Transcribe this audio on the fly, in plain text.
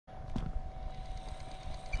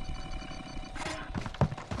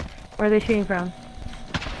Where are they shooting from?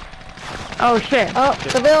 Oh shit. Oh,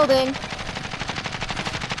 the building.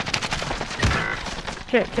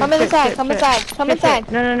 Shit, Come inside, come inside, come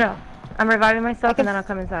inside. No, no, no. I'm reviving myself and then I'll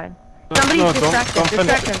come inside. Somebody's No, distract him, don't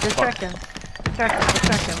distract finish him, it. distract him. Distract him,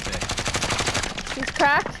 distract him. He's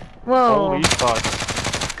cracked. Whoa. Holy fuck.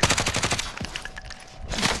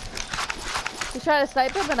 He's trying to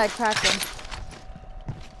snipe him and I cracked him.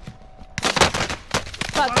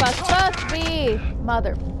 Fuck me!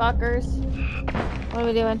 Motherfuckers. What are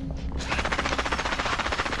we doing?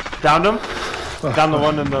 Downed him? Down the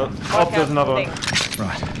one in the... Oh, there's another one.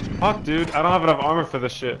 Right. Fuck, dude. I don't have enough armor for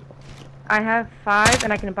this shit. I have 5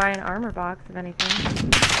 and I can buy an armor box if anything.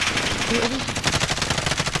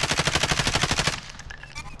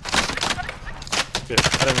 Shit,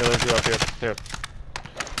 I didn't realize you were up here. Here.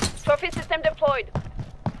 Trophy system deployed.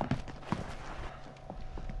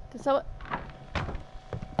 Did someone...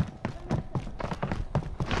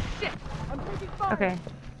 Okay.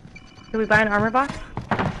 Can we buy an armor box?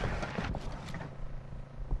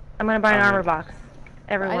 I'm gonna buy an armor box.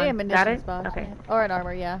 Everyone, I need a got munitions it? box. Okay. Or an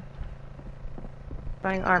armor, yeah.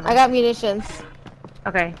 Buying armor. I got munitions.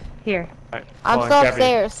 Okay, here. Right. I'm Hold on, still Gabby.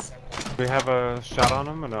 upstairs. Do we have a shot on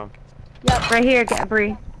him or no? Yep. Right here,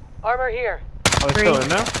 Bree. Armor here. Oh, they're still in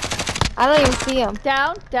there? I don't even see him.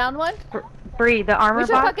 Down one. Bree, the armor We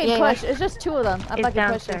should box fucking push. It's just 2 of them. I'm is fucking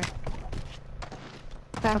downstairs. pushing.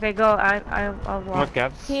 Okay, go. I'll walk. What,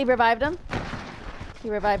 Gabs? He revived him.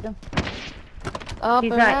 Oh,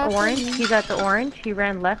 He's at orange. He's at the orange. He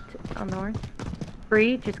ran left on the orange.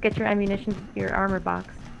 Bree, just get your ammunition, your armor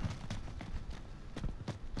box.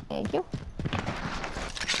 Thank you.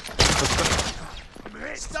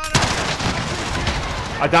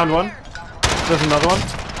 I downed one. There's another one.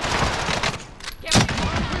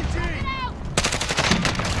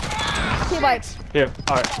 He wipes. Here.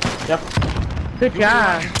 Alright. Yep. Good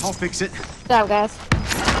job. I'll fix it. Good job, guys.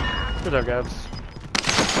 Good job, Gabs.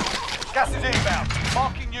 Gas is inbound.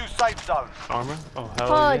 Marking new safe zone. Armor? Oh, hell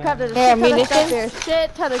Holy yeah. crap, there's a There, shit ton of stuff munitions? here.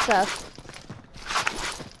 Shit ton of stuff.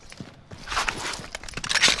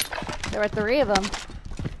 There were 3 of them.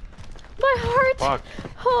 My heart! Fuck.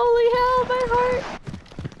 Holy hell, my heart!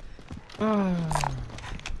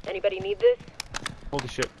 Anybody need this? Holy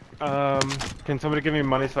shit. Can somebody give me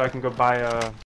money so I can go buy